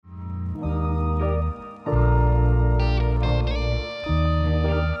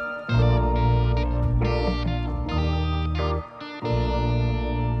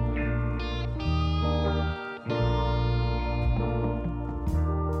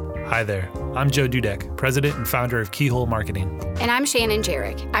Hi there. I'm Joe Dudek, president and founder of Keyhole Marketing. And I'm Shannon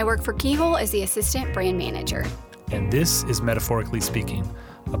Jarek. I work for Keyhole as the assistant brand manager. And this is Metaphorically Speaking,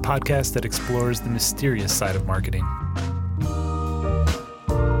 a podcast that explores the mysterious side of marketing.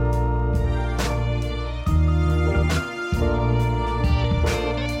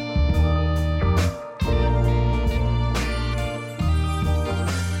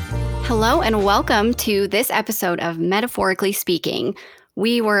 Hello and welcome to this episode of Metaphorically Speaking.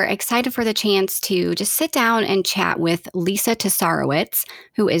 We were excited for the chance to just sit down and chat with Lisa Tesarowicz,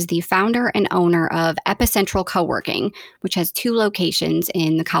 who is the founder and owner of Epicentral Co-working, which has 2 locations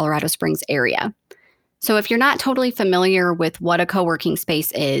in the Colorado Springs area. So if you're not totally familiar with what a co-working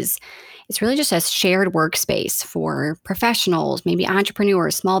space is, it's really just a shared workspace for professionals, maybe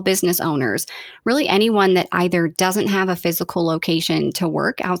entrepreneurs, small business owners, really anyone that either doesn't have a physical location to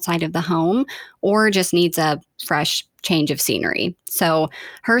work outside of the home or just needs a fresh change of scenery. So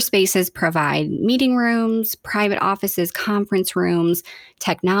her spaces provide meeting rooms, private offices, conference rooms,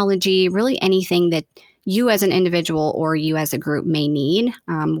 technology, really anything that you as an individual or you as a group may need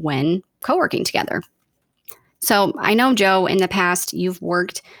when co-working together. So I know, Joe, in the past, you've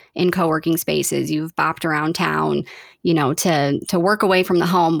worked in co-working spaces, you've bopped around town, to work away from the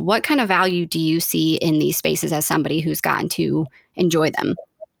home. What kind of value do you see in these spaces as somebody who's gotten to enjoy them?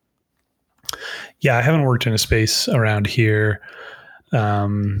 Yeah, I haven't worked in a space around here.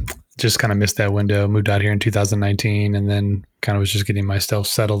 Just kind of missed that window, moved out here in 2019, and then kind of was just getting myself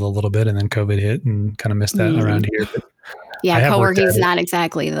settled a little bit, and then COVID hit and kind of missed that around here. But yeah, co-working is not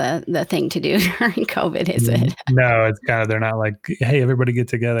exactly the thing to do during COVID, is it? No, it's kind of, they're not like, hey, everybody get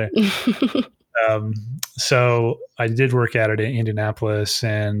together. So I did work at it in Indianapolis,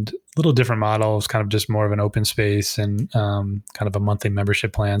 and a little different model. It's kind of just more of an open space and kind of a monthly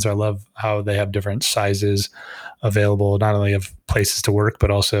membership plan. So I love how they have different sizes available, not only of places to work, but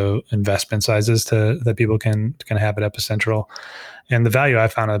also investment sizes that people can have at Epicentral. And the value I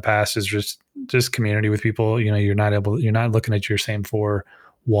found in the past is just community with people. You're not looking at your same 4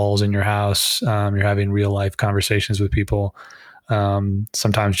 walls in your house. You're having real life conversations with people.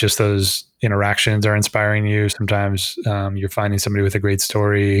 Sometimes just those interactions are inspiring you. Sometimes you're finding somebody with a great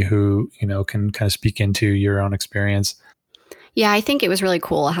story who, can kind of speak into your own experience. Yeah, I think it was really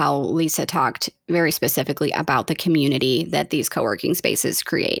cool how Lisa talked very specifically about the community that these co-working spaces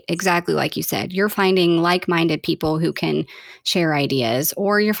create. Exactly like you said, you're finding like-minded people who can share ideas,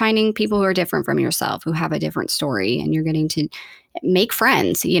 or you're finding people who are different from yourself, who have a different story, and you're getting to make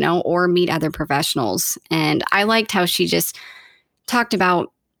friends, or meet other professionals. And I liked how she just talked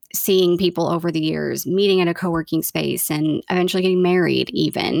about seeing people over the years, meeting at a co-working space and eventually getting married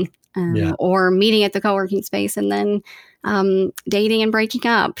even, or meeting at the co-working space and then dating and breaking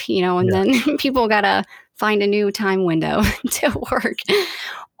up, and then people got to find a new time window to work.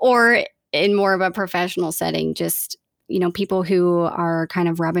 Or in more of a professional setting, just, people who are kind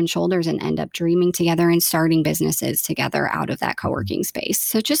of rubbing shoulders and end up dreaming together and starting businesses together out of that co-working space.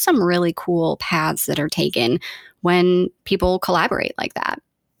 So just some really cool paths that are taken when people collaborate like that.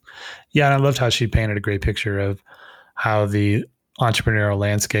 Yeah, and I loved how she painted a great picture of how the entrepreneurial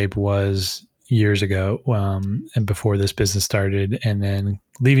landscape was years ago and before this business started, and then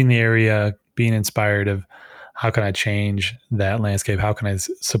leaving the area, being inspired of how can I change that landscape? How can I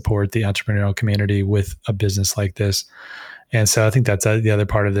support the entrepreneurial community with a business like this? And so I think that's the other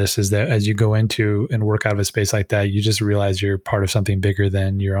part of this, is that as you go into and work out of a space like that, you just realize you're part of something bigger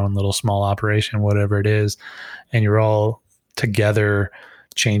than your own little small operation, whatever it is. And you're all together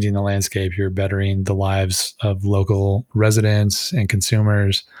changing the landscape. You're bettering the lives of local residents and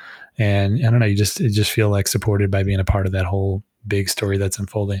consumers. And I don't know, you just feel like supported by being a part of that whole big story that's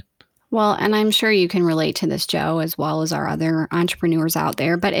unfolding. Well, and I'm sure you can relate to this, Joe, as well as our other entrepreneurs out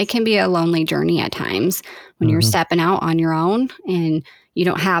there, but it can be a lonely journey at times when you're stepping out on your own and you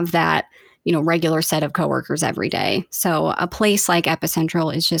don't have that, regular set of coworkers every day. So a place like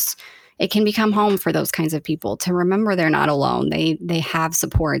Epicentral is it can become home for those kinds of people to remember they're not alone. They have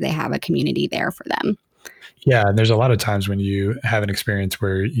support. They have a community there for them. Yeah. And there's a lot of times when you have an experience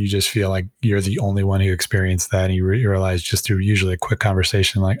where you just feel like you're the only one who experienced that. And you realize just through usually a quick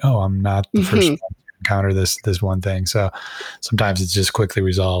conversation, like, oh, I'm not the first one to encounter this one thing. So sometimes it's just quickly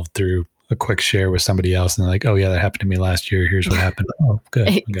resolved through a quick share with somebody else. And they're like, oh yeah, that happened to me last year. Here's what happened. Oh, good.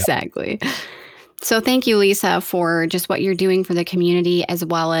 Exactly. So thank you, Lisa, for just what you're doing for the community, as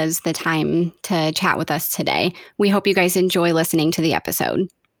well as the time to chat with us today. We hope you guys enjoy listening to the episode.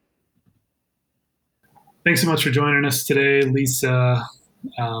 Thanks so much for joining us today, Lisa.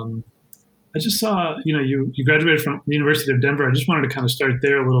 I just saw, you graduated from the University of Denver. I just wanted to kind of start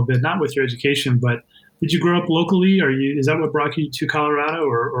there a little bit, not with your education, but Did you grow up locally? Is that what brought you to Colorado,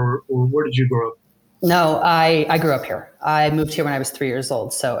 or where did you grow up? No, I grew up here. I moved here when I was 3 years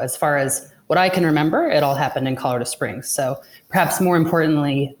old. So as far as what I can remember, it all happened in Colorado Springs. So perhaps more important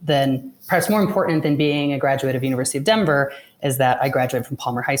than being a graduate of University of Denver is that I graduated from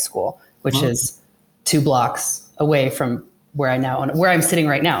Palmer High School, which is 2 blocks away from where I'm sitting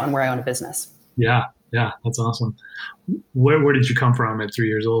right now and where I own a business. Yeah, that's awesome. Where did you come from at 3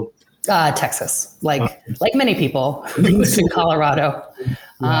 years old? Texas, like many people in Colorado. Yeah.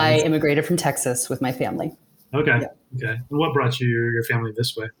 I immigrated from Texas with my family. Okay. Yeah. Okay. And what brought your family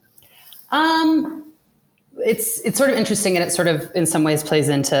this way? It's sort of interesting, and it sort of in some ways plays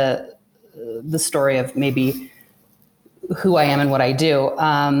into the story of maybe who I am and what I do.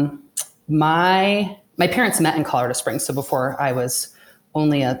 My parents met in Colorado Springs, so before I was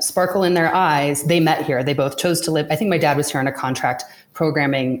only a sparkle in their eyes, they met here. They both chose to live. I think my dad was here on a contract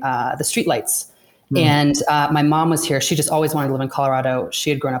programming the streetlights. And my mom was here. She just always wanted to live in Colorado. She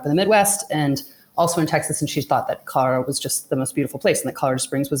had grown up in the Midwest and also in Texas, and she thought that Colorado was just the most beautiful place and that Colorado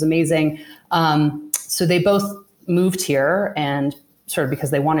Springs was amazing. So they both moved here, and sort of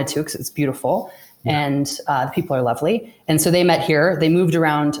because they wanted to, because it's beautiful. And the people are lovely. And so they met here. They moved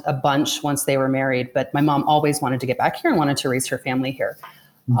around a bunch once they were married, but my mom always wanted to get back here and wanted to raise her family here.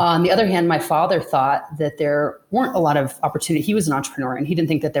 On the other hand, my father thought that there weren't a lot of opportunity. He was an entrepreneur, and he didn't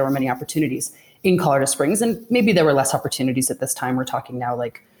think that there were many opportunities in Colorado Springs. And maybe there were less opportunities at this time. We're talking now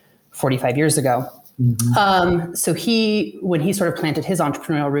like 45 years ago. So when he sort of planted his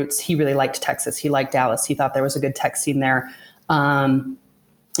entrepreneurial roots, he really liked Texas. He liked Dallas. He thought there was a good tech scene there.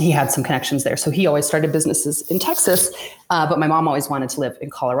 He had some connections there. So he always started businesses in Texas, but my mom always wanted to live in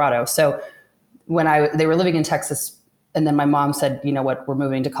Colorado. So when they were living in Texas, and then my mom said, you know what, we're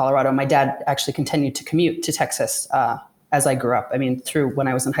moving to Colorado. My dad actually continued to commute to Texas as I grew up. I mean, through when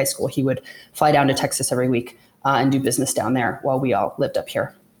I was in high school, he would fly down to Texas every week and do business down there while we all lived up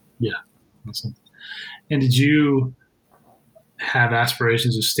here. Yeah, awesome. And did you have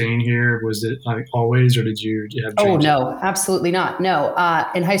aspirations of staying here? Was it like always, or did you have dreams? Oh, no, absolutely not. No.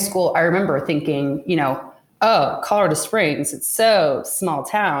 In high school, I remember thinking, Colorado Springs, it's so small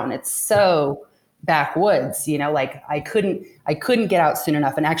town. It's so backwoods, like I couldn't get out soon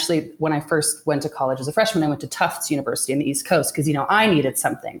enough. And actually, when I first went to college as a freshman, I went to Tufts University in the East Coast because, I needed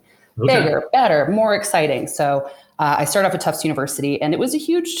something bigger, better, more exciting. So I started off at Tufts University, and it was a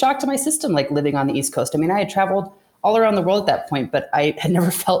huge shock to my system, like living on the East Coast. I mean, I had traveled all around the world at that point, but I had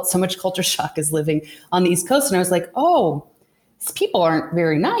never felt so much culture shock as living on the East Coast. And I was like, oh, these people aren't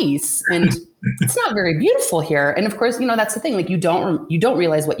very nice, and it's not very beautiful here. And of course, that's the thing. Like you don't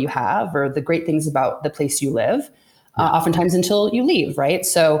realize what you have or the great things about the place you live, oftentimes until you leave, right?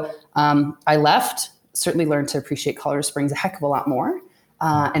 So I left, certainly learned to appreciate Colorado Springs a heck of a lot more,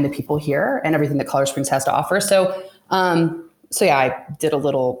 and the people here and everything that Colorado Springs has to offer. So yeah, I did a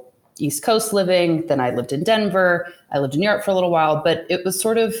little East Coast living. Then I lived in Denver. I lived in New York for a little while, but it was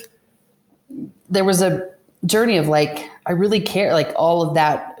sort of, there was a journey of like, I really care, like all of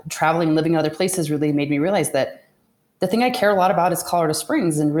that traveling and living in other places really made me realize that the thing I care a lot about is Colorado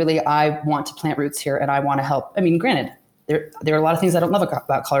Springs. And really, I want to plant roots here, and I want to help. I mean, granted, there are a lot of things I don't love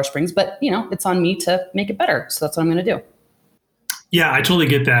about Colorado Springs, but it's on me to make it better. So that's what I'm going to do. Yeah, I totally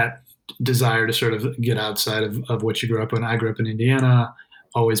get that desire to sort of get outside of what you grew up in. I grew up in Indiana,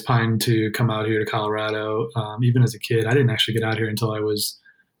 always pined to come out here to Colorado. Even as a kid, I didn't actually get out here until I was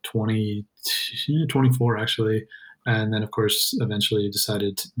 24 actually. And then of course, eventually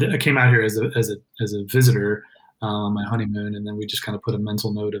decided I came out here as a visitor on my honeymoon. And then we just kind of put a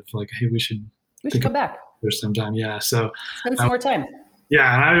mental note of like, hey, we should come back for some time. Yeah. So spend some more time.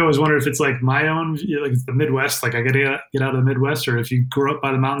 Yeah. And I always wonder if it's like my own, like it's the Midwest, like I got to get out of the Midwest, or if you grew up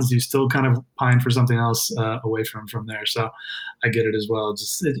by the mountains, you still kind of pine for something else away from there. So I get it as well.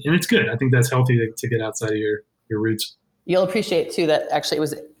 And it's good. I think that's healthy to get outside of your roots. You'll appreciate too that actually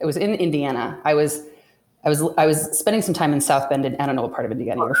it was in Indiana. I was spending some time in South Bend, and I don't know what part of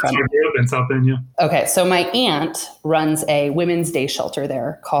Indiana you're from. I grew up in South Bend, yeah. Okay, so my aunt runs a women's day shelter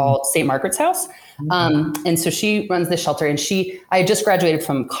there called St. Margaret's House. And so she runs this shelter, and I had just graduated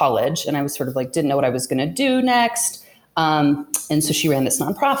from college, and I was sort of like, didn't know what I was going to do next. And so she ran this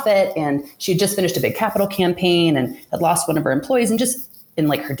nonprofit, and she had just finished a big capital campaign and had lost one of her employees, and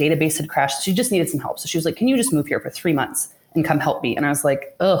like her database had crashed. She just needed some help. So she was like, can you just move here for 3 months and come help me? And I was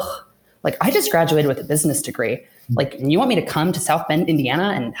like, ugh. Like, I just graduated with a business degree. Like, you want me to come to South Bend,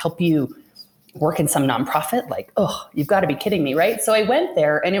 Indiana and help you work in some nonprofit? Like, oh, you've got to be kidding me, right? So I went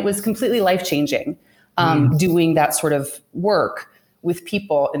there, and it was completely life-changing doing that sort of work with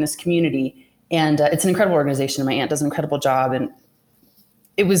people in this community. And it's an incredible organization. My aunt does an incredible job. And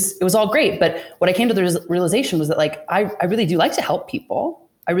it was all great. But what I came to the realization was that like, I really do like to help people.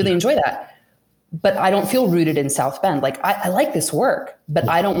 I really enjoy that, but I don't feel rooted in South Bend. Like I like this work, but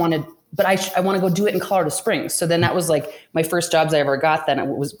I don't want to, but I want to go do it in Colorado Springs. So then that was like my first jobs I ever got. Then I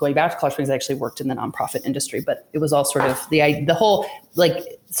was going back to Colorado Springs. I actually worked in the nonprofit industry, but it was all sort of the whole, like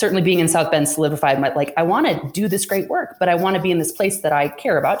certainly being in South Bend solidified my, like, I want to do this great work, but I want to be in this place that I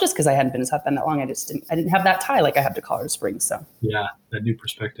care about just because I hadn't been in South Bend that long. I didn't have that tie like I have to Colorado Springs. So yeah, that new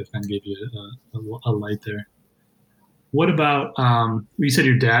perspective kind of gave you a light there. What about, you said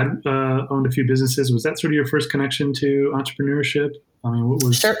your dad owned a few businesses. Was that sort of your first connection to entrepreneurship? I mean, what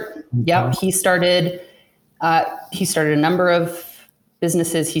was... Sure. Yeah. He started a number of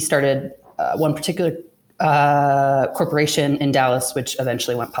businesses. He started one particular corporation in Dallas, which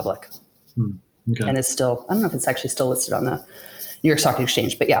eventually went public and is still, I don't know if it's actually still listed on the New York Stock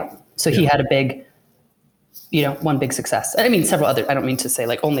Exchange, but yeah. So he had a big, one big success. I mean, several other, I don't mean to say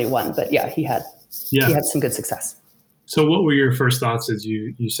like only one, but yeah, he had some good success. So what were your first thoughts as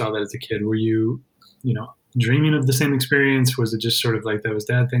you saw that as a kid? Were you, dreaming of the same experience? Was it just sort of like that was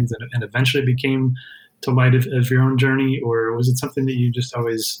dad things and eventually became to light of your own journey? Or was it something that you just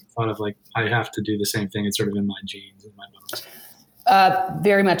always thought of like, I have to do the same thing? It's sort of in my genes, in my bones.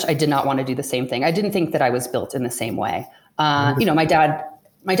 Very much. I did not want to do the same thing. I didn't think that I was built in the same way. My dad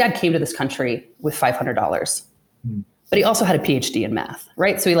came to this country with $500, but he also had a PhD in math,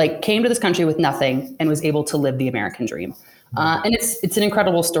 right? So he like came to this country with nothing and was able to live the American dream. And it's an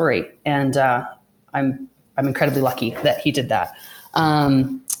incredible story. And I'm incredibly lucky that he did that.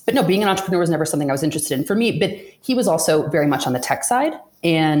 But no, being an entrepreneur was never something I was interested in for me, but he was also very much on the tech side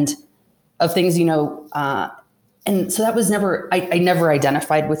and of things, and so that was never, I never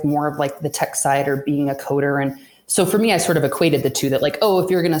identified with more of like the tech side or being a coder. And so for me, I sort of equated the two that like, oh,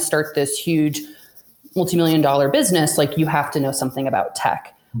 if you're going to start this huge multi-million-dollar business, like you have to know something about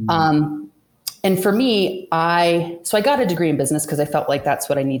tech. And for me, so I got a degree in business because I felt like that's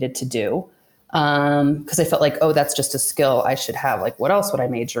what I needed to do. Because I felt like, oh, that's just a skill I should have. Like, what else would I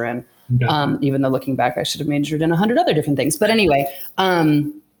major in? Okay. Even though looking back, I should have majored in 100 other different things. But anyway,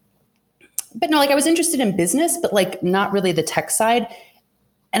 but no, like I was interested in business, but like not really the tech side.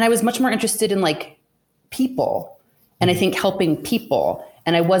 And I was much more interested in like people and I think helping people.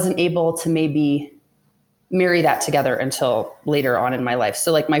 And I wasn't able to maybe marry that together until later on in my life.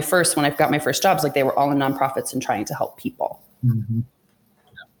 So like when I got my first jobs, like they were all in nonprofits and trying to help people. Mm-hmm.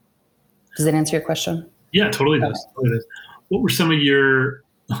 Does that answer your question? Yeah, totally does. Totally does. What were some of your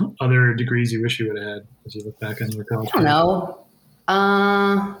other degrees you wish you would have had as you look back on your college? I don't know.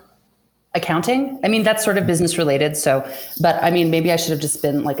 Accounting. I mean, that's sort of business related. So, but I mean, maybe I should have just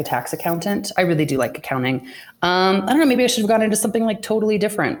been like a tax accountant. I really do like accounting. I don't know. Maybe I should have gone into something like totally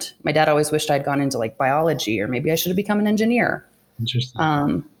different. My dad always wished I'd gone into like biology, or maybe I should have become an engineer.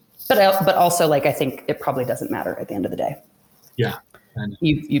 Interesting. But also like, I think it probably doesn't matter at the end of the day. Yeah.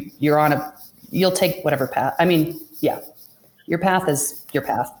 You'll take whatever path. I mean, yeah, your path is your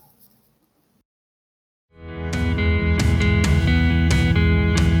path.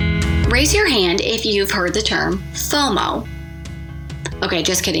 Raise your hand if you've heard the term FOMO. Okay,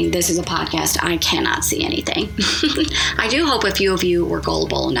 just kidding. This is a podcast. I cannot see anything. I do hope a few of you were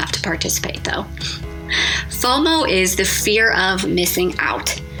gullible enough to participate, though. FOMO is the fear of missing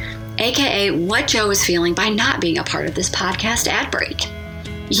out, aka what Joe is feeling by not being a part of this podcast ad break.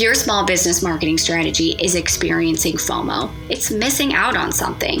 Your small business marketing strategy is experiencing FOMO. It's missing out on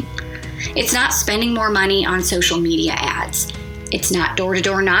something. It's not spending more money on social media ads. It's not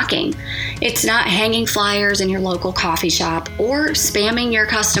door-to-door knocking. It's not hanging flyers in your local coffee shop or spamming your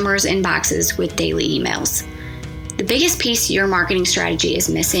customers' inboxes with daily emails. The biggest piece your marketing strategy is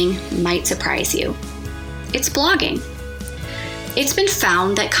missing might surprise you. It's blogging. It's been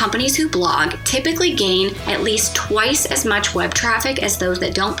found that companies who blog typically gain at least twice as much web traffic as those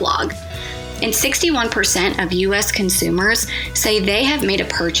that don't blog. And 61% of US consumers say they have made a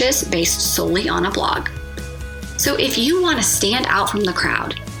purchase based solely on a blog. So if you want to stand out from the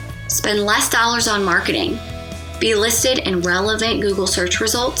crowd, spend less dollars on marketing, be listed in relevant Google search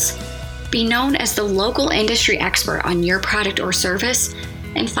results, be known as the local industry expert on your product or service,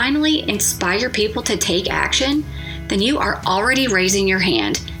 and finally inspire people to take action, then you are already raising your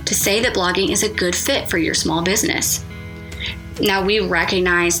hand to say that blogging is a good fit for your small business. Now, we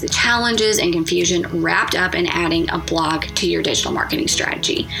recognize the challenges and confusion wrapped up in adding a blog to your digital marketing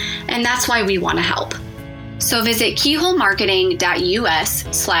strategy, and that's why we want to help. So visit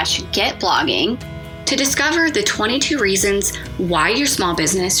keyholemarketing.us/getblogging to discover the 22 reasons why your small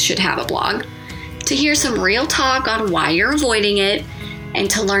business should have a blog, to hear some real talk on why you're avoiding it, and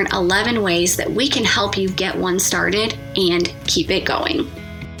to learn 11 ways that we can help you get one started and keep it going.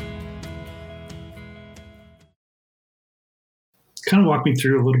 kind of walk me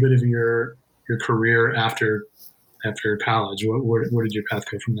through a little bit of your career after college. Where did your path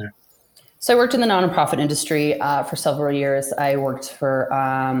go from there? So I worked in the nonprofit industry for several years. I worked for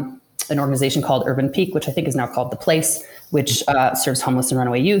an organization called Urban Peak, which I think is now called The Place, which serves homeless and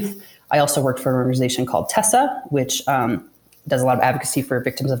runaway youth. I also worked for an organization called Tessa, which does a lot of advocacy for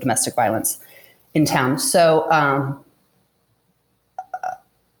victims of domestic violence in town. So,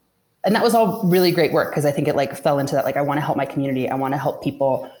 and that was all really great work because I think it like fell into that, like, I want to help my community. I want to help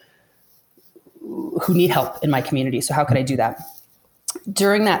people who need help in my community. So how could I do that?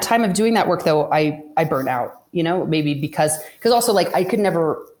 During that time of doing that work, though, I burned out, maybe because also like I could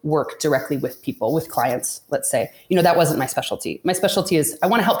never work directly with people, with clients, let's say, that wasn't my specialty. My specialty is I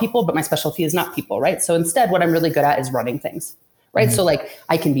want to help people, but my specialty is not people, right? So instead, what I'm really good at is running things, right? Mm-hmm. So like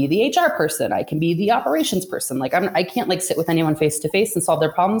I can be the HR person, I can be the operations person. Like I can't like sit with anyone face to face and solve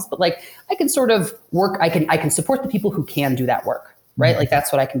their problems, but like I can sort of work. I can support the people who can do that work, right? Mm-hmm. Like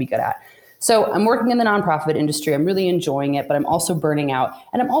that's what I can be good at. So I'm working in the nonprofit industry. I'm really enjoying it, but I'm also burning out.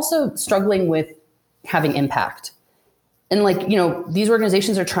 And I'm also struggling with having impact. And like, these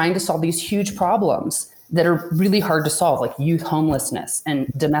organizations are trying to solve these huge problems that are really hard to solve, like youth homelessness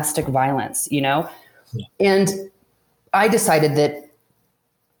and domestic violence, Yeah. And I decided that,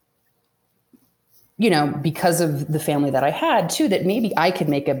 because of the family that I had too, that maybe I could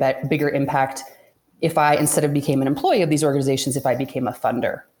make a bigger impact if I, instead of became an employee of these organizations, if I became a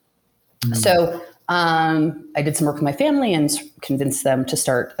funder. Mm-hmm. So I did some work with my family and convinced them to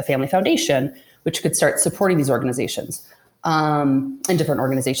start a family foundation, which could start supporting these organizations and different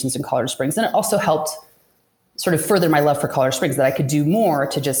organizations in Colorado Springs. And it also helped sort of further my love for Colorado Springs, that I could do more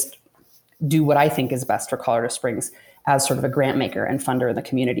to just do what I think is best for Colorado Springs as sort of a grant maker and funder in the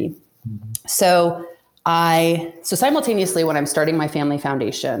community. Mm-hmm. So simultaneously, when I'm starting my family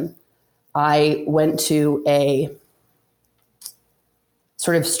foundation, I went to a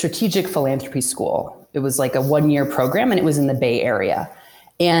sort of strategic philanthropy school. It was like a 1-year program and it was in the Bay Area.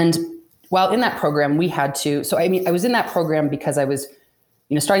 And while in that program, I was in that program because I was,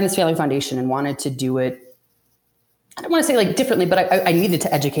 starting this family foundation and wanted to do it. I don't want to say like differently, but I needed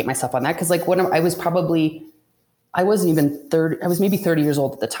to educate myself on that. Cause like I wasn't even 30, I was maybe 30 years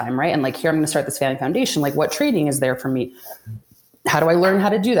old at the time. Right. And like, here I'm going to start this family foundation. Like what training is there for me? How do I learn how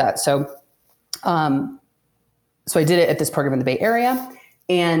to do that? So I did it at this program in the Bay Area.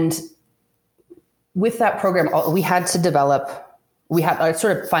 And with that program, we had a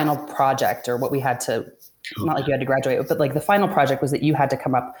sort of final project, or what we had to, not like you had to graduate, but like the final project was that you had to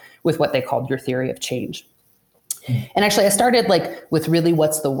come up with what they called your theory of change. And actually I started like with really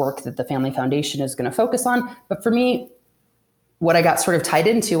what's the work that the Family Foundation is going to focus on. But for me, what I got sort of tied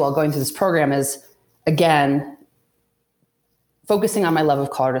into while going through this program is, again, focusing on my love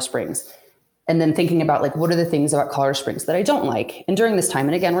of Colorado Springs. And then thinking about like, what are the things about Colorado Springs that I don't like? And during this time,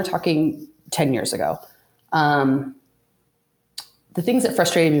 and again, we're talking 10 years ago, the things that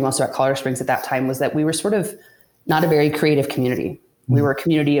frustrated me most about Colorado Springs at that time was that we were sort of not a very creative community. Mm-hmm. We were a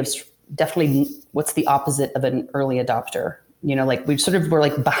community of definitely what's the opposite of an early adopter. Like we sort of were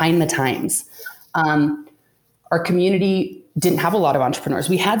like behind the times. Our community didn't have a lot of entrepreneurs.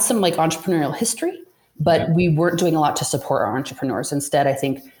 We had some like entrepreneurial history, but we weren't doing a lot to support our entrepreneurs. Instead, I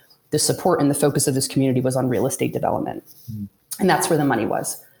think the support and the focus of this community was on real estate development. Mm. And that's where the money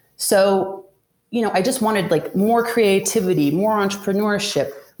was. So, I just wanted like more creativity, more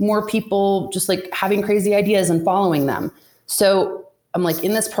entrepreneurship, more people just like having crazy ideas and following them. So I'm like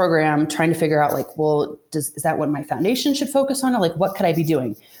in this program trying to figure out like, well, is that what my foundation should focus on? Or like, what could I be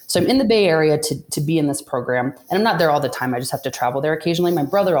doing? So I'm in the Bay Area to be in this program, and I'm not there all the time. I just have to travel there occasionally. My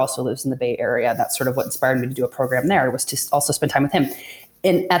brother also lives in the Bay Area. That's sort of what inspired me to do a program there, was to also spend time with him.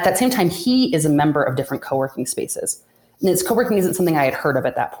 And at that same time, he is a member of different co-working spaces. And his co-working isn't something I had heard of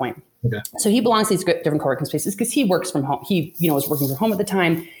at that point. Okay. So he belongs to these different co-working spaces because he works from home. He, was working from home at the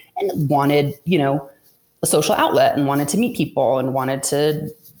time and wanted, a social outlet and wanted to meet people and wanted to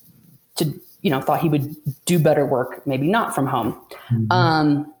thought he would do better work, maybe not from home,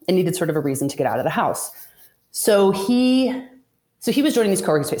 and needed sort of a reason to get out of the house. So he was joining these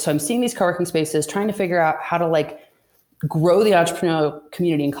co-working spaces. So I'm seeing these co-working spaces, trying to figure out how to like grow the entrepreneurial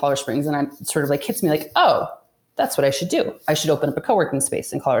community in Colorado Springs. And I'm sort of like, hits me like, oh, that's what I should do. I should open up a co-working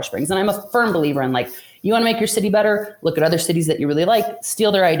space in Colorado Springs. And I'm a firm believer in like, you want to make your city better, look at other cities that you really like,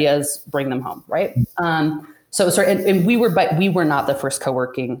 steal their ideas, bring them home. Right. And we were not the first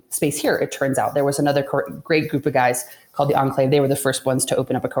co-working space here. It turns out there was another great group of guys called the Enclave. They were the first ones to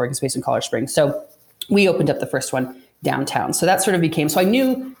open up a co-working space in Colorado Springs. So we opened up the first one. downtown. So that sort of became, so I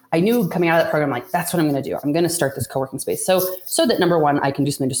knew coming out of that program, like, that's what I'm going to do. I'm going to start this co-working space. So that number one, I can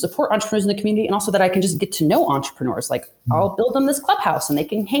do something to support entrepreneurs in the community, and also that I can just get to know entrepreneurs. Like, I'll build them this clubhouse and they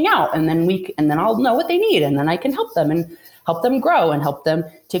can hang out, and then I'll know what they need, and then I can help them and help them grow and help them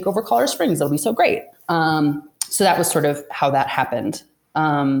take over Colorado Springs. That'll be so great. So that was sort of how that happened.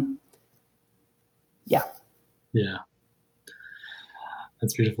 Yeah. Yeah.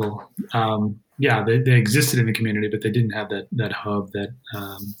 That's beautiful. They existed in the community, but they didn't have that hub, that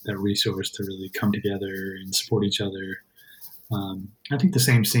resource to really come together and support each other. I think the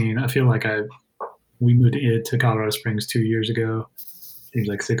same scene. I feel like we moved to Colorado Springs 2 years ago. Seems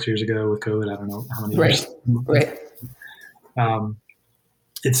like 6 years ago with COVID. I don't know how many years. Right.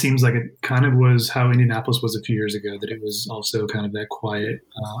 It seems like it kind of was how Indianapolis was a few years ago, that it was also kind of that quiet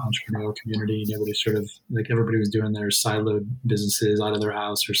entrepreneurial community. And everybody was doing their siloed businesses out of their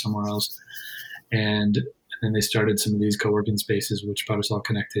house or somewhere else. And then they started some of these co-working spaces, which brought us all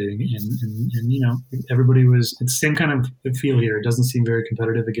connected. And everybody was, it's the same kind of feel here. It doesn't seem very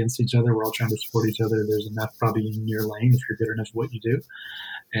competitive against each other. We're all trying to support each other. There's enough probably in your lane if you're good enough at what you do.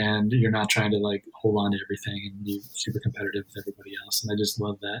 And you're not trying to like hold on to everything and be super competitive with everybody else. And I just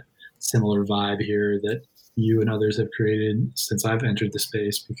love that similar vibe here that you and others have created since I've entered the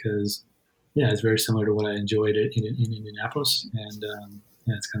space, because it's very similar to what I enjoyed in Indianapolis. And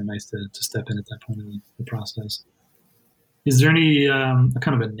it's kind of nice to step in at that point in the process. Is there any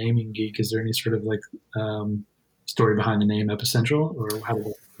kind of a naming geek? Is there any sort of like story behind the name Epicentral, or how did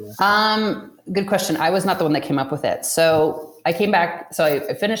that go? Good question. I was not the one that came up with it. So I came back. So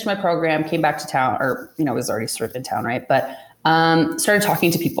I finished my program, came back to town, or was already sort of in town, right? But started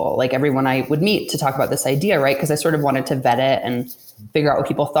talking to people, like everyone I would meet, to talk about this idea, right? Because I sort of wanted to vet it and figure out what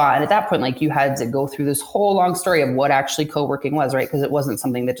people thought. And at that point, like, you had to go through this whole long story of what actually co-working was, right? Because it wasn't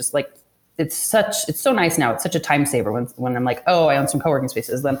something that just like, it's so nice now. It's such a time saver when I'm like, oh, I own some co-working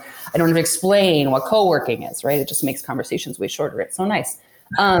spaces. Then I don't have to explain what co-working is, right? It just makes conversations way shorter. It's so nice.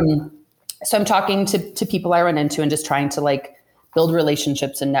 So I'm talking to people I run into and just trying to like build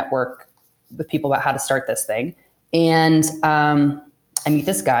relationships and network with people about how to start this thing. And I meet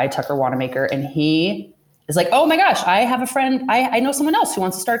this guy, Tucker Wanamaker, and he is like, oh my gosh, I have a friend. I know someone else who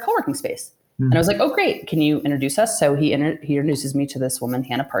wants to start a co-working space. Mm-hmm. And I was like, oh, great. Can you introduce us? So he introduces me to this woman,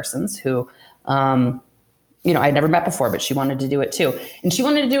 Hannah Parsons, who, I'd never met before, but she wanted to do it too. And she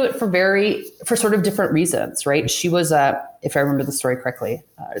wanted to do it for sort of different reasons, right? She was, if I remember the story correctly,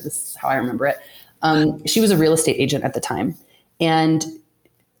 this is how I remember it. She was a real estate agent at the time. And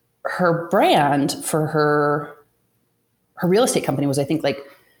her brand for her real estate company was, I think, like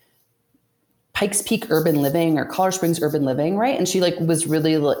Pikes Peak Urban Living or Colorado Springs Urban Living, right? And she like was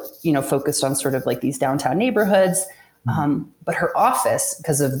really, focused on sort of like these downtown neighborhoods. But her office,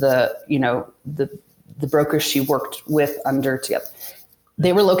 because of the brokers she worked with under together,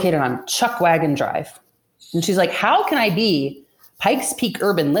 they were located on Chuckwagon Drive. And she's like, how can I be Pikes Peak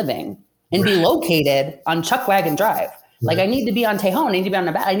Urban Living and be located on Chuckwagon Drive? Like, I need to be on Tejon, I need to be on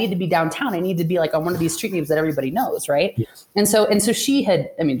Nevada, I need to be downtown, I need to be like on one of these street names that everybody knows, right? Yeah. And so she had,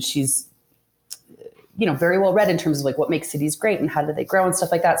 she's, very well read in terms of like what makes cities great and how do they grow and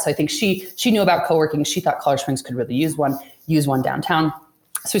stuff like that. So I think she knew about co-working. She thought Colorado Springs could really use one downtown.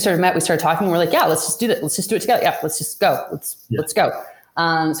 So we started talking, and we're like, yeah, let's just do that. Let's just do it together. Yeah, let's just go. Let's go.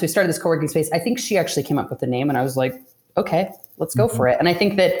 So we started this co-working space. I think she actually came up with the name, and I was like, okay, let's go for it. And I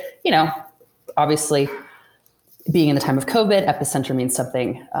think that, obviously, being in the time of COVID, epicenter means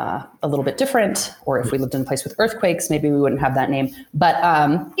something a little bit different. Or if we lived in a place with earthquakes, maybe we wouldn't have that name. But,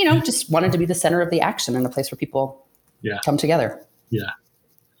 just wanted to be the center of the action and a place where people come together. Yeah.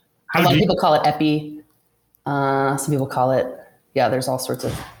 A lot of people call it epi. Some people call it, there's all sorts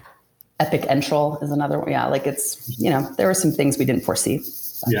of epic entral is another one. Yeah, like it's, there were some things we didn't foresee.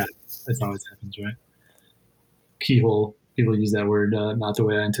 But. Yeah, that always happens, right? Keyhole, people use that word not the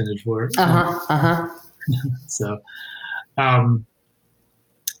way I intended for it. So, how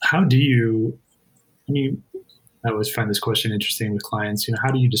do you, I always find this question interesting with clients,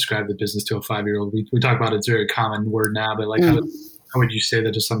 how do you describe the business to a 5-year-old? We talk about it's a very common word now, but like, how would you say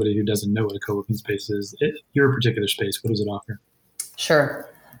that to somebody who doesn't know what a co-working space is? Your particular space, what does it offer? Sure.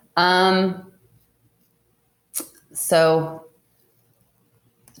 So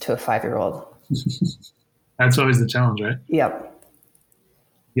to a 5-year-old. That's always the challenge, right? Yep.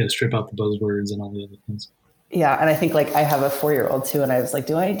 You got to strip out the buzzwords and all the other things. Yeah. And I think like I have a 4-year-old too. And I was like,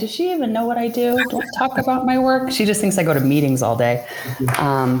 does she even know what I do? Do I talk about my work? She just thinks I go to meetings all day.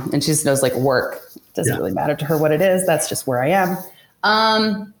 And she just knows like work. It doesn't really matter to her what it is. That's just where I am.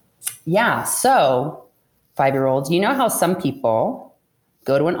 So 5-year-olds, how some people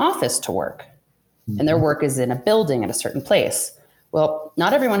go to an office to work, and their work is in a building at a certain place. Well,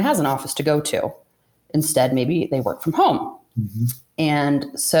 not everyone has an office to go to. Instead, maybe they work from home. And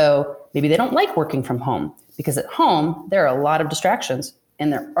so maybe they don't like working from home because at home, there are a lot of distractions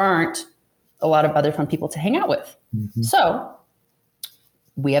and there aren't a lot of other fun people to hang out with. So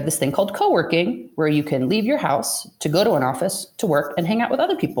we have this thing called co-working where you can leave your house to go to an office to work and hang out with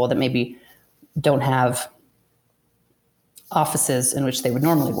other people that maybe don't have offices in which they would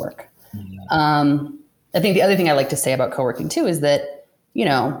normally work. I think the other thing I like to say about co-working too is that, you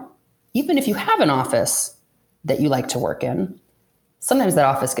know, even if you have an office that you like to work in, sometimes that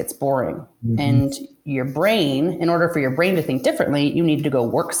office gets boring. And your brain, in order for your brain to think differently, you need to go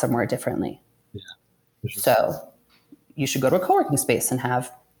work somewhere differently. So you should go to a co-working space and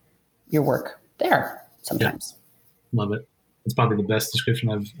have your work there sometimes. Love it. It's probably the best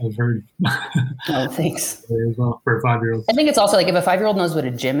description I've heard. Oh, thanks. As well, for a 5-year-old. I think it's also like if a 5-year-old knows what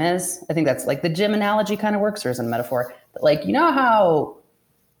a gym is, I think that's like the gym analogy kind of works, or is a metaphor. But like, you know how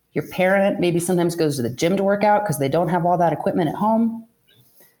your parent maybe sometimes goes to the gym to work out because they don't have all that equipment at home?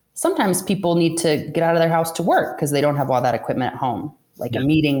 Sometimes people need to get out of their house to work because they don't have all that equipment at home, like a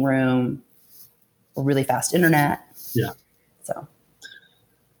meeting room or really fast internet. So.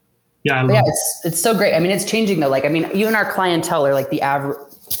 It's so great. I mean, it's changing though. Like, I mean, even our clientele are like the average,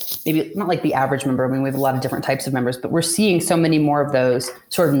 maybe not like the average member. I mean, we have a lot of different types of members, but we're seeing so many more of those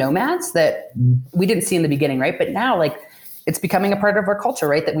sort of nomads that we didn't see in the beginning, right? But now, like, it's becoming a part of our culture,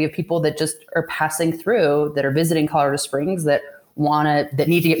 right? That we have people that just are passing through, that are visiting Colorado Springs, that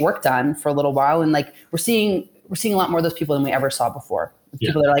need to get work done for a little while. And like, we're seeing a lot more of those people than we ever saw before.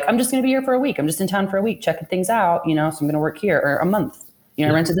 People that are like, I'm just going to be here for a week. I'm just in town for a week, checking things out, you know, so I'm going to work here, or a month. You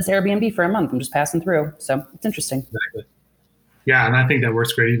know, I rented this Airbnb for a month. I'm just passing through. So it's interesting. Exactly. Yeah. And I think that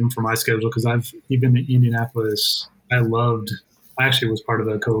works great even for my schedule, because I've even in Indianapolis, I actually was part of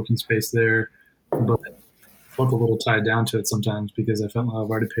a co-working space there, but felt a little tied down to it sometimes because I felt like I've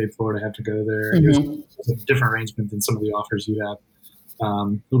already paid for it. I have to go there. It's a different arrangement than some of the offers you have. A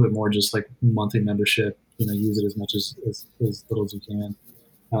little bit more just like monthly membership, you know, use it as much as little as you can.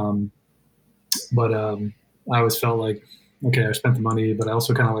 But I always felt like, okay, I spent the money, but I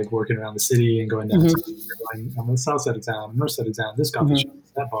also kind of like working around the city and going down going on the south side of town, north side of town, this coffee shop,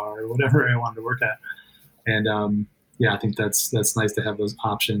 that bar, or whatever I wanted to work at. And I think that's nice to have those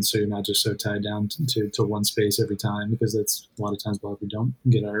options, so you're not just so tied down to one space every time, because that's a lot of times why we don't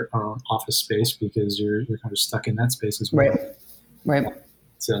get our own office space, because you're kind of stuck in that space as well. Right.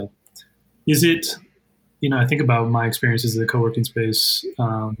 So is it, you know, I think about my experiences in the co-working space, you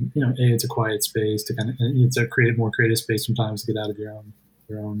know, it's a quiet space to it's a more creative space sometimes to get out of your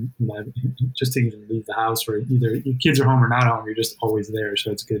own life, just to even leave the house, or either your kids are home or not home, you're just always there.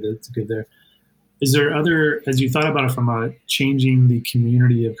 So it's good there. Is there as you thought about it from changing the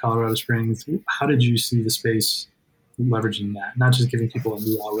community of Colorado Springs, how did you see the space leveraging that? Not just giving people a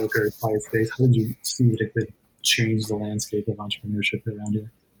new outlook or a quiet space. How did you see that it could change the landscape of entrepreneurship around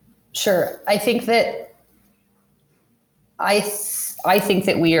here? Sure. I think that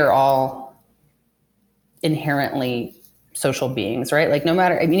we are all inherently social beings, right? Like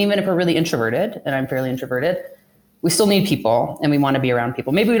even if we're really introverted, and I'm fairly introverted, we still need people and we want to be around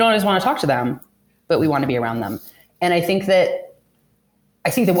people. Maybe we don't always want to talk to them, but we want to be around them. And I think that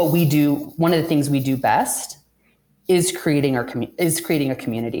what we do, one of the things we do best is creating a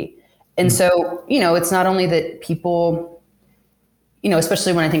community. And so, you know, it's not only that people, you know,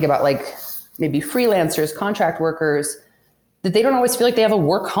 especially when I think about like maybe freelancers, contract workers, that they don't always feel like they have a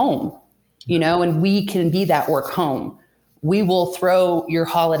work home, you know, and we can be that work home. We will throw your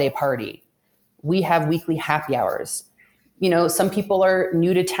holiday party. We have weekly happy hours. You know, some people are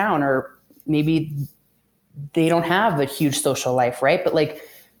new to town, or maybe they don't have a huge social life, right? But like,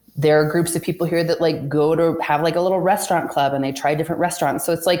 there are groups of people here that like go to have like a little restaurant club and they try different restaurants.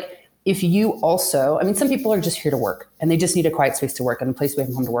 So it's like, if you also, I mean, some people are just here to work and they just need a quiet space to work and a place away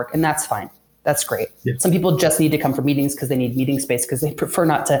from home to work. And that's fine. That's great. Yeah. Some people just need to come for meetings because they need meeting space because they prefer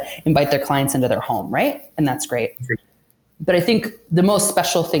not to invite their clients into their home, right? And that's great. But I think the most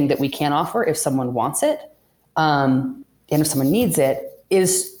special thing that we can offer, if someone wants it, and if someone needs it,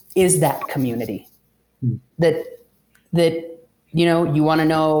 is that community. That you know, you want to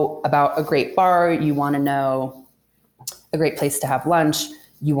know about a great bar, you want to know a great place to have lunch,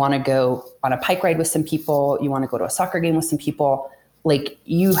 you want to go on a bike ride with some people, you want to go to a soccer game with some people. Like,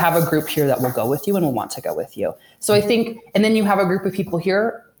 you have a group here that will go with you and will want to go with you. So I think, and then you have a group of people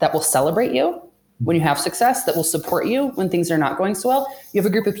here that will celebrate you when you have success, that will support you when things are not going so well. You have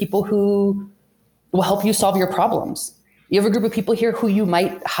a group of people who will help you solve your problems. You have a group of people here who you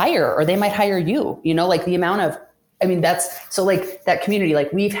might hire, or they might hire you. You know, like the amount of I mean, that's so like that community,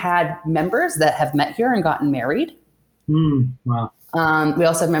 like we've had members that have met here and gotten married. Wow. We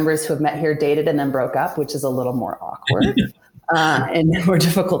also have members who have met here, dated, and then broke up, which is a little more awkward and more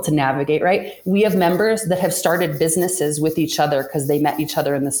difficult to navigate, right? We have members that have started businesses with each other because they met each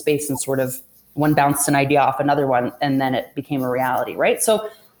other in the space and sort of one bounced an idea off another one and then it became a reality, right? So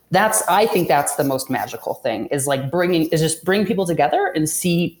I think that's the most magical thing is just bring people together and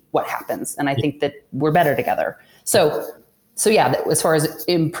see what happens. And I think that we're better together. So yeah, as far as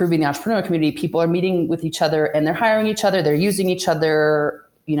improving the entrepreneurial community, people are meeting with each other and they're hiring each other. They're using each other,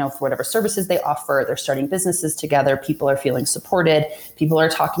 for whatever services they offer. They're starting businesses together. People are feeling supported. People are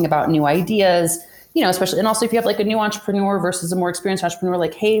talking about new ideas, especially, and also if you have like a new entrepreneur versus a more experienced entrepreneur,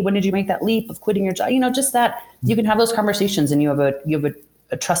 like, hey, when did you make that leap of quitting your job? Just that you can have those conversations and you have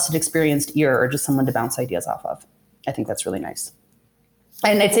a trusted, experienced ear or just someone to bounce ideas off of. I think that's really nice.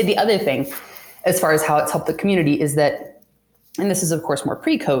 And I'd say the other thing, as far as how it's helped the community is that, and this is of course more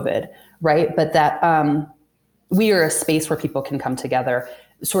pre-COVID, right? But that we are a space where people can come together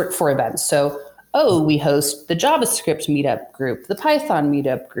for events. So, we host the JavaScript meetup group, the Python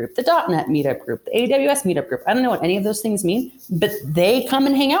meetup group, the .NET meetup group, the AWS meetup group. I don't know what any of those things mean, but they come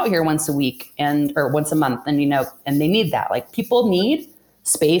and hang out here once a week or once a month. And, and they need that. Like people need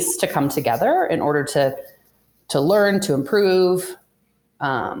space to come together in order to learn, to improve,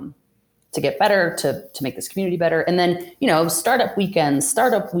 to get better, to make this community better. And then, startup weekends,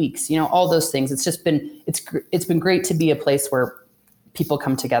 startup weeks, all those things. It's just it's been great to be a place where people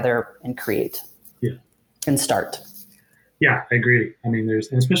come together and create and start. Yeah, I agree. I mean,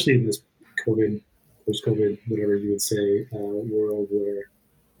 there's, especially in this COVID, post-COVID, whatever you would say, world where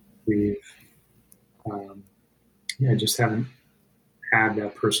we've, just haven't had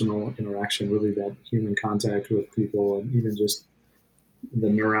that personal interaction, really that human contact with people, and even just the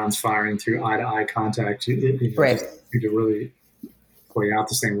neurons firing through eye-to-eye contact. Right. To really play out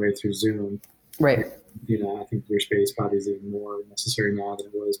the same way through Zoom. Right. I think your space probably is even more necessary now than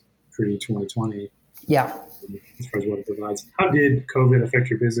it was pre-2020. Yeah. As far as what it provides. How did COVID affect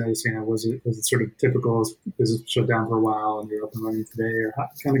your business? Was it sort of typical? Business shut down for a while and you're up and running today, or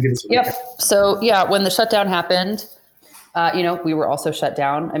kind of give us a Yep. So yeah, when the shutdown happened, we were also shut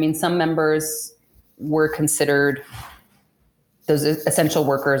down. I mean, some members were considered those essential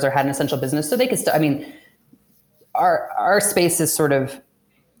workers or had an essential business, so they could still. I mean, our space is sort of,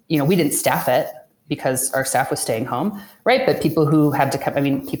 we didn't staff it because our staff was staying home, right? But people who had to come,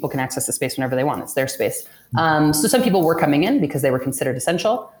 people can access the space whenever they want. It's their space. So some people were coming in because they were considered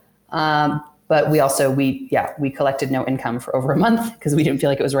essential. But we collected no income for over a month because we didn't feel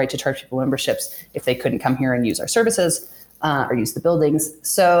like it was right to charge people memberships if they couldn't come here and use our services or use the buildings.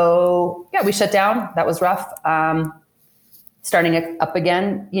 So yeah, we shut down. That was rough. Starting up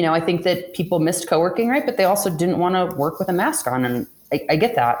again, I think that people missed co-working, right? But they also didn't want to work with a mask on. And I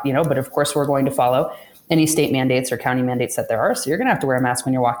get that, but of course we're going to follow any state mandates or county mandates that there are. So you're going to have to wear a mask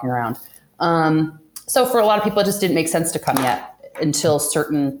when you're walking around. So for a lot of people, it just didn't make sense to come yet until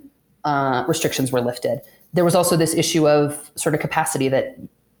certain restrictions were lifted. There was also this issue of sort of capacity that,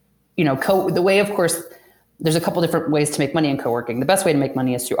 the way, of course, there's a couple different ways to make money in co-working. The best way to make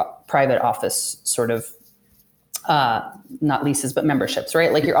money is through private office sort of, not leases, but memberships,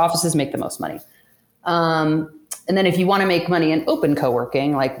 right? Like your offices make the most money. And then if you want to make money in open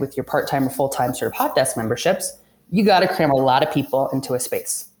co-working, like with your part-time or full-time sort of hot desk memberships, you got to cram a lot of people into a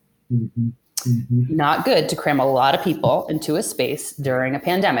space. Mm-hmm. Mm-hmm. Not good to cram a lot of people into a space during a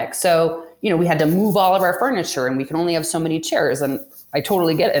pandemic. So, we had to move all of our furniture and we can only have so many chairs. And I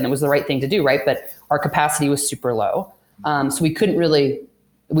totally get it. And it was the right thing to do, right? But our capacity was super low. So we couldn't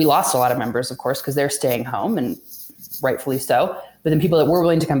we lost a lot of members, of course, because they're staying home, and rightfully so. But then people that were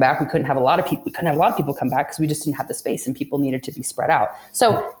willing to come back, we couldn't have a lot of people come back because we just didn't have the space and people needed to be spread out.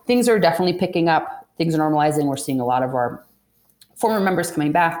 So things are definitely picking up. Things are normalizing. We're seeing a lot of our former members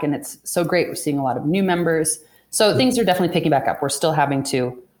coming back, and it's so great. We're seeing a lot of new members. So things are definitely picking back up. We're still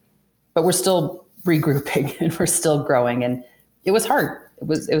but we're still regrouping and we're still growing. And it was hard. It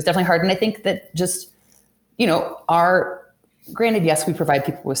was definitely hard. And I think that just, granted, yes, we provide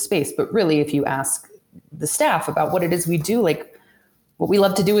people with space, but really if you ask the staff about what it is we do, like what we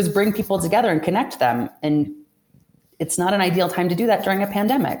love to do is bring people together and connect them. And it's not an ideal time to do that during a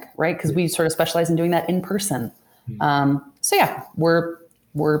pandemic, right? Because we sort of specialize in doing that in person. So yeah, we're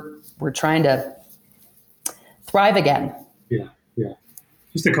trying to thrive again. Yeah.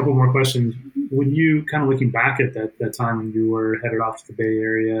 Just a couple more questions. When you kind of looking back at that time when you were headed off to the Bay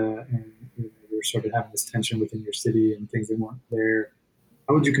Area and you were sort of having this tension within your city and things that weren't there,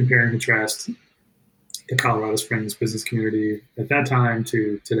 how would you compare and contrast the Colorado Springs business community at that time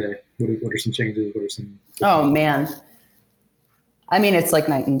to today? What are some changes? What are some? Oh man. I mean, it's like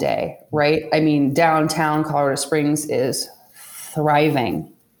night and day, right? I mean, downtown Colorado Springs is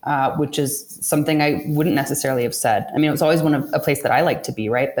thriving, which is something I wouldn't necessarily have said. I mean, it was always a place that I like to be,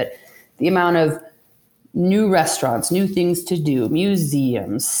 right? But the amount of new restaurants, new things to do,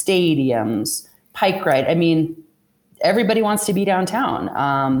 museums, stadiums, Pike Ride. I mean, everybody wants to be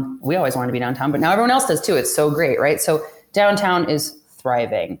downtown. We always wanted to be downtown, but now everyone else does too. It's so great, right? So downtown is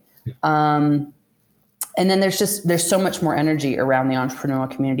thriving. And then there's so much more energy around the entrepreneurial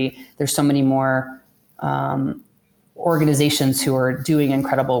community. There's so many more organizations who are doing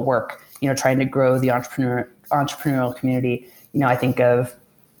incredible work, trying to grow the entrepreneurial community. I think of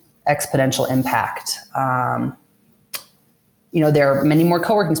Exponential Impact. There are many more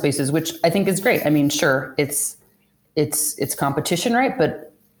co-working spaces, which I think is great. I mean, sure, it's competition, right? But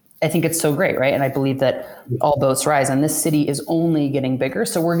I think it's so great, right? And I believe that all boats rise, and this city is only getting bigger,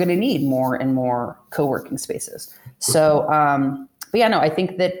 so we're going to need more and more co-working spaces. So, but yeah, no, I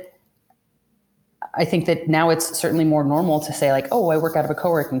think that now it's certainly more normal to say like, oh, I work out of a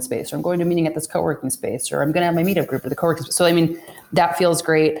co-working space, or I'm going to a meeting at this co-working space, or I'm going to have my meetup group at the co-working space. So, I mean, that feels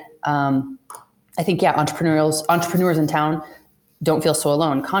great. I think, yeah, entrepreneurs in town don't feel so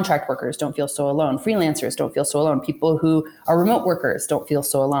alone. Contract workers don't feel so alone. Freelancers don't feel so alone. People who are remote workers don't feel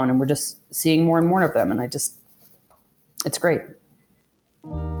so alone. And we're just seeing more and more of them. And it's great.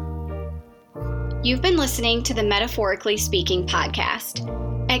 You've been listening to the Metaphorically Speaking podcast.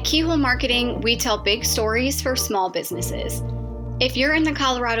 At Keyhole Marketing, we tell big stories for small businesses. If you're in the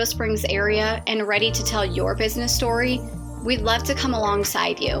Colorado Springs area and ready to tell your business story, we'd love to come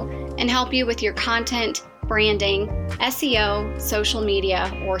alongside you and help you with your content, branding, SEO, social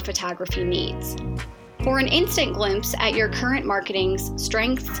media, or photography needs. For an instant glimpse at your current marketing's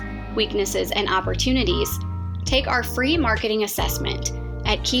strengths, weaknesses, and opportunities, take our free marketing assessment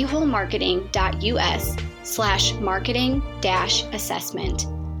at keyholemarketing.us/marketing-assessment,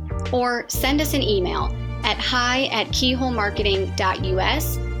 or send us an email at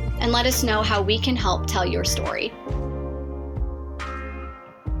hi@keyholemarketing.us and let us know how we can help tell your story.